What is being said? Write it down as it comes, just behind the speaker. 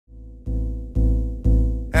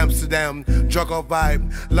Amsterdam, drunk off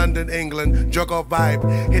vibe. London, England, drunk off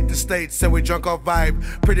vibe. Hit the States and we drunk off vibe.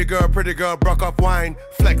 Pretty girl, broke off wine.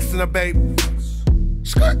 Flex in a babe,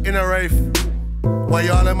 skirt in a rave. Why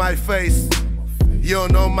y'all in my face? You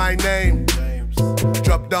don't know my name.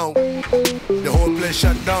 Drop down, the whole place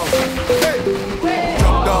shut down. Hey,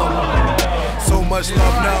 drop down, so much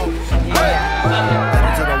love now. Hey,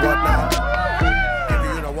 to the what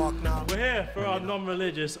now? We're here for our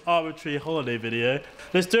non-religious arbitrary holiday video.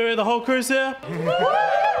 Let's do it, the whole crew's here. Yeah,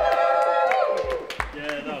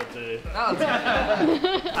 that'll do.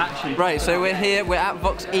 Actually, right, so we're here, we're at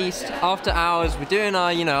Vox East after hours. We're doing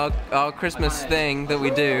our, you know, our Christmas thing that we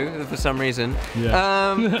do for some reason.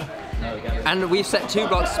 Yeah. And we've set 2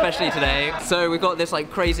 blocks especially today. So we've got this like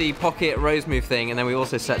crazy pocket rose move thing, and then we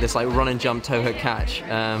also set this like run and jump toe hook catch.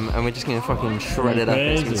 And we're just gonna fucking shred it up.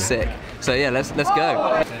 It's gonna be sick. So yeah, let's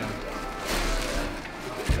go.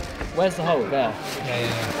 Where's the hole? There. Yeah.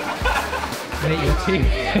 Mate, your teeth.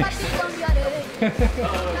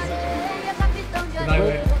 Because I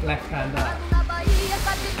went left hand up.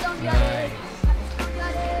 Nice.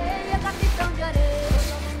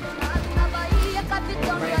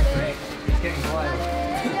 It's getting wild.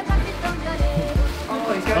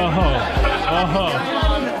 Oh, he's going oh.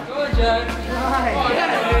 Go on, Joe. Nice.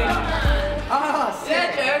 Oh,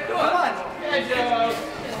 sick. Yeah, Joe, come on. Yeah, Joe.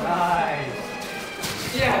 Nice.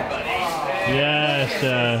 Yeah, buddy. Yes,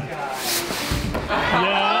 yeah.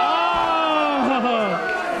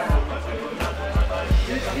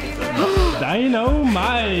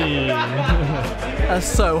 Dynamite. That's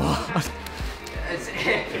so hard. It's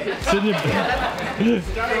in your You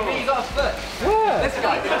got a foot. Where? Let's go.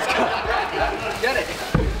 Get it.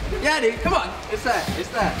 Yeah, dude, come on. It's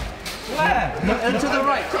there. Where? And to the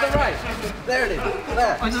right. There it is.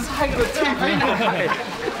 There. I'm just hanging with 2 feet.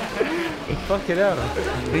 Fucking hell. I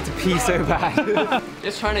need to pee so bad.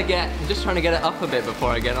 just trying to get it up a bit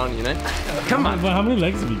before I get on, you know? Come on. How many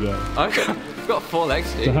legs have you got? I've got 4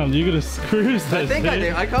 legs, dude. Damn, you gotta cruise this. I think I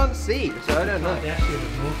do. I can't see, so I don't know.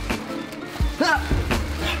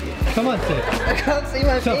 Come on, Sid. I can't see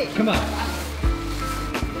my feet. Come on.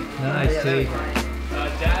 Nice, Sid.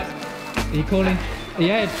 Dad. Are you calling?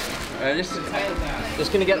 Yeah.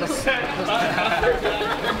 Just gonna get this.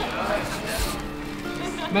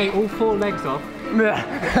 Mate, all 4 legs off.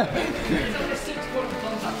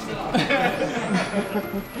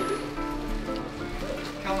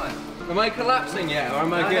 Come on. Am I collapsing yet, or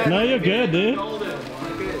am I good? No, you're good, dude.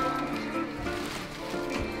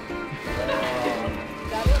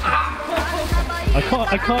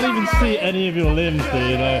 I can't even see any of your limbs,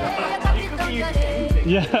 dude. Like,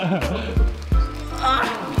 yeah.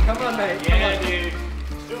 Come on, mate. Yeah, dude.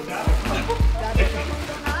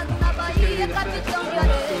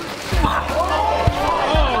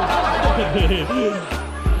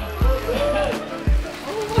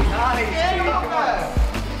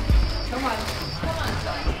 Come on.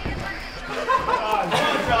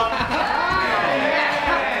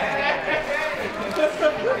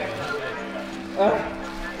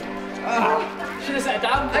 Should have sat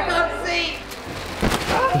down. I can't see.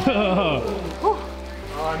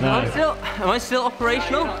 Nice. Am I still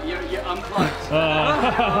operational? You're unplugged.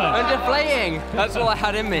 I'm deflating. That's all I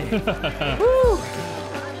had in me. Woo.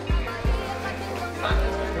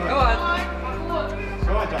 Go on.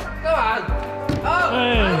 Go on. Oh.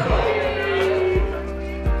 Hey.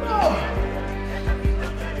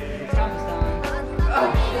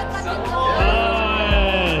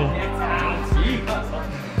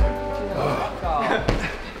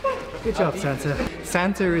 Good job, Santa.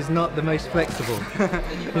 Santa is not the most flexible.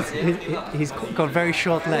 He's got very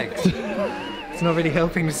short legs. It's not really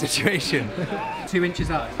helping the situation. 2 inches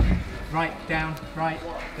up. Right, down, right.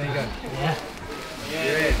 There you go. Yeah.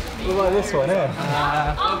 What about this one, eh?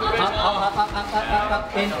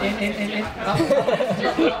 In.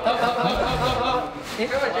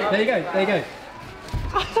 There you go, there you go.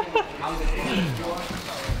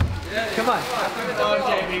 Come on.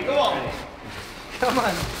 Come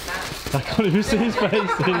on. I can't even see his face,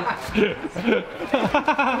 dude.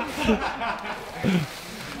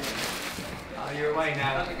 Oh, you're away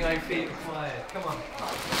now. Let me go feet quiet. Come on.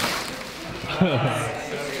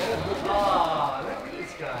 Oh, look at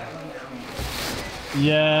this guy.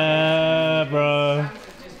 Yeah, bro.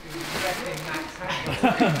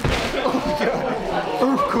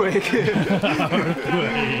 Earthquake.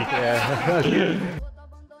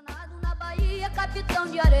 Abandonado na Bahia, capitão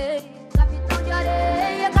de areia, capitão de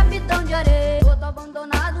areia, capitão de areia. Todo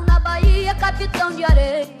abandonado na Bahia, capitão de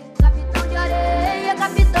areia, capitão de areia,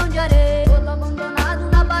 capitão de areia. Todo abandonado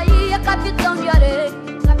na Bahia.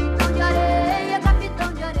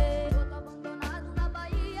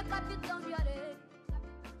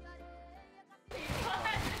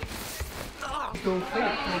 used all feet.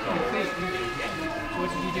 What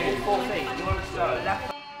did you do? 4 feet. You want to start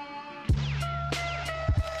left.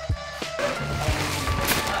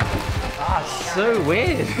 Ah, so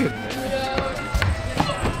weird.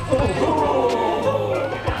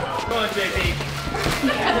 Come on, JP.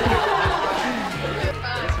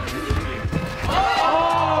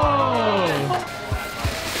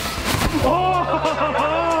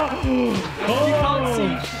 You can't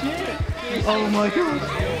see shit. Oh my god.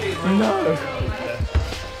 No.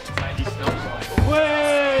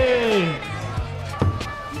 Way!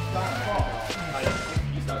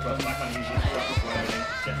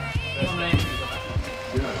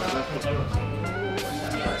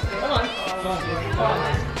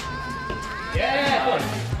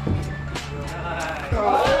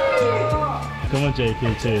 Come on, JP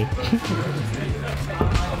too.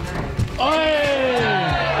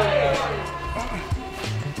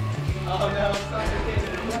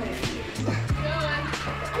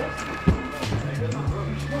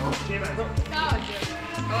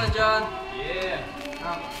 Come on, John. Yeah.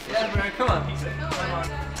 Yeah, bro. Come on.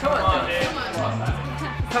 Come on, John.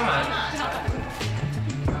 Come on.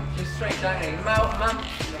 Just straight dangling. Man.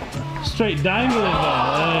 Straight dangling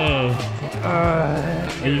there. Hey.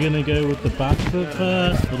 Are you gonna go with the back foot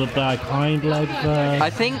first or the back hind leg first? I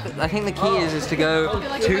think the key is to go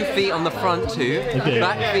 2 feet on the front 2,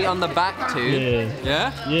 back feet on the back 2. Yeah.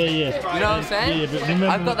 Yeah? Yeah. You know what I'm saying? Yeah, but remember,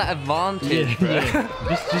 I've got that advantage, bro. Yeah.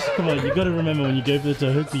 Just come on, you gotta remember when you go for the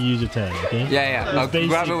toe hook to use your tail, okay? Yeah. I'll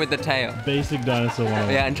grab it with the tail. Basic dinosaur one.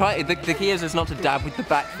 Yeah, and try the key is not to dab with the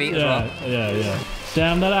back feet as well. Yeah.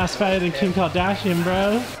 Damn, that ass fatter than Kim Kardashian,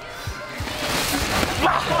 bro.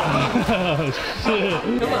 Oh shit.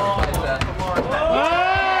 Come on, Spicer.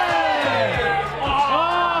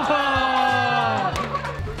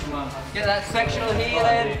 Get that sectional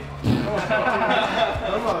healing.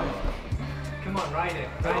 Come on, ride it.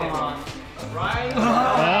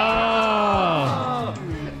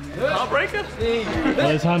 Heartbreaker?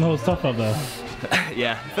 His hand holds stuff up there.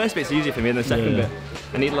 Yeah, first bit's easier for me, and the second bit,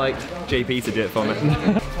 I need like JP to do it for me.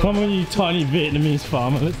 Come on, you tiny Vietnamese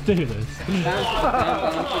farmer, let's do this.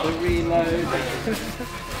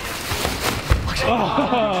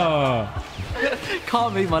 Oh.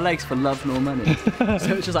 Can't move my legs for love nor money.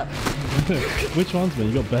 So it's just like. Which one's man?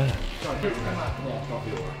 You got bear.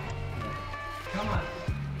 Come on.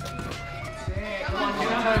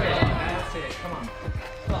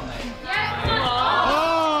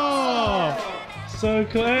 Oh, so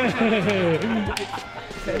close.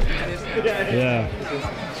 Yeah.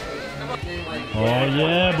 Oh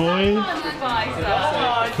yeah, boy.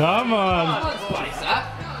 Come on.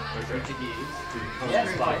 Yes,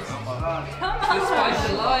 Spice. Come on. This Spice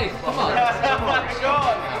alive. Come on. Oh my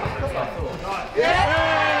god.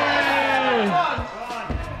 Yay!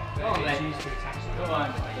 Come on.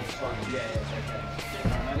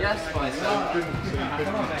 Yes, Spice. Come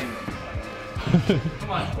on, baby.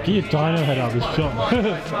 Get your dino head out of this shot.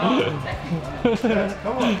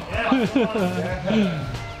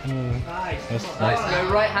 That's Nice. Go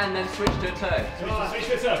right hand, then switch to a toe. Switch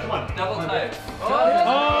to a toe, come on. Double toe.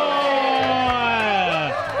 Oh!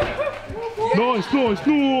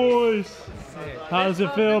 Nice. How does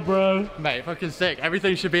it feel, bro? Mate, fucking sick.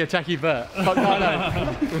 Everything should be a techie vert. Fuck no.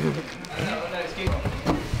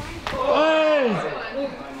 Hey!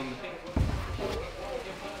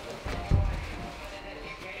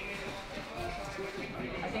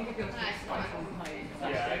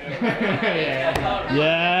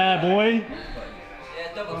 Yeah, boy.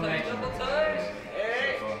 Yeah, double toes.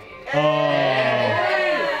 Oh.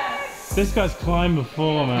 This guy's climbed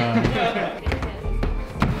before, man.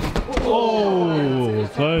 Oh,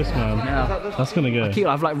 close, man. Yeah. That's gonna go.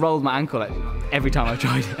 I've like rolled my ankle like every time I've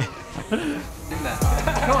tried it. Come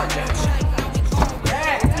on, Joe.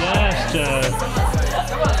 Yes, Joe.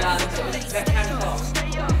 Come on, Dan. Left hand off.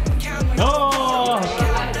 Oh!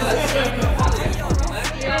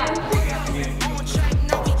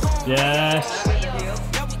 Yes.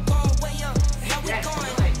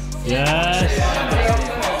 Yes.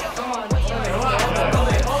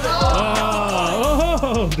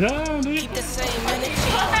 Oh, damn, dude.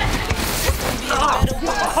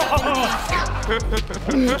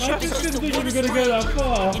 I just didn't think you were gonna go that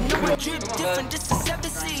far.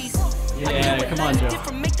 Yeah, come on, Joe.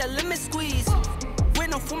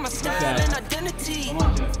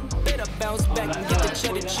 Better bounce back and get the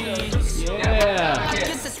cheddar cheese. Yeah.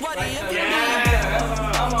 This is what I am.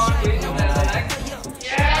 Come on, please.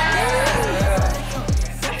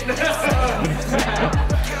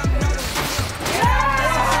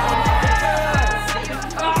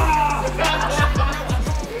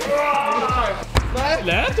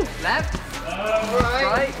 Left? Left?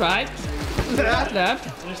 right. Left.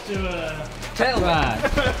 Let's do a Tail whip. Right.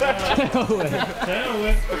 tail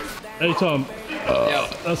whip. Hey Tom,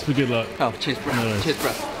 that's for good luck. Oh, cheers, bro. Nice. Cheers,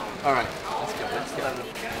 bro. All right, let's go.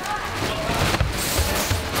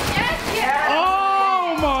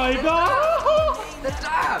 Oh my god! The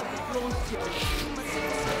dab.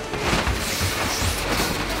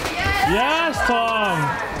 Yes, Tom!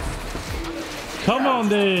 Come on,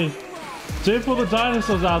 dude. Do it for the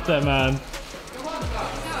dinosaurs out there, man.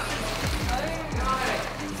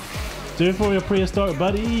 Do it for your prehistoric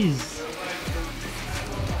buddies.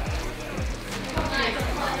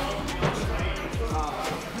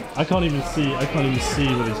 I can't even see what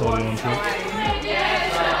he's holding on to.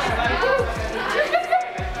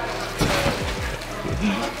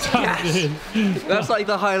 Yes. That's like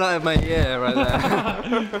the highlight of my year right there.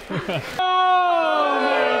 Oh,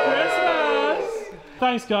 Merry Christmas!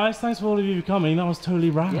 Thanks, guys. Thanks for all of you for coming. That was totally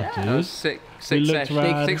rad, dude. That was sick We looked sesh.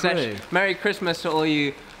 rad. Sick sesh. Merry Christmas to all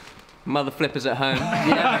you mother flippers at home.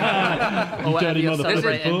 You dirty mother This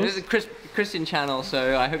flippers. is a Christian channel,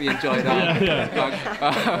 so I hope you enjoyed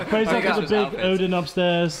that. Praise up to the big Odin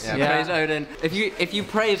upstairs. Yeah, praise Odin. If you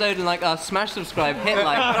praise Odin like us, smash subscribe, hit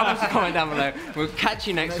like, drop us a comment down below. We'll catch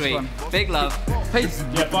you next week. Big love. Peace.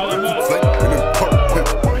 Yeah, bye.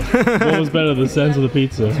 What was better, the sense of the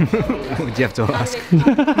pizza? Would you have to ask?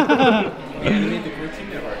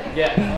 Yeah.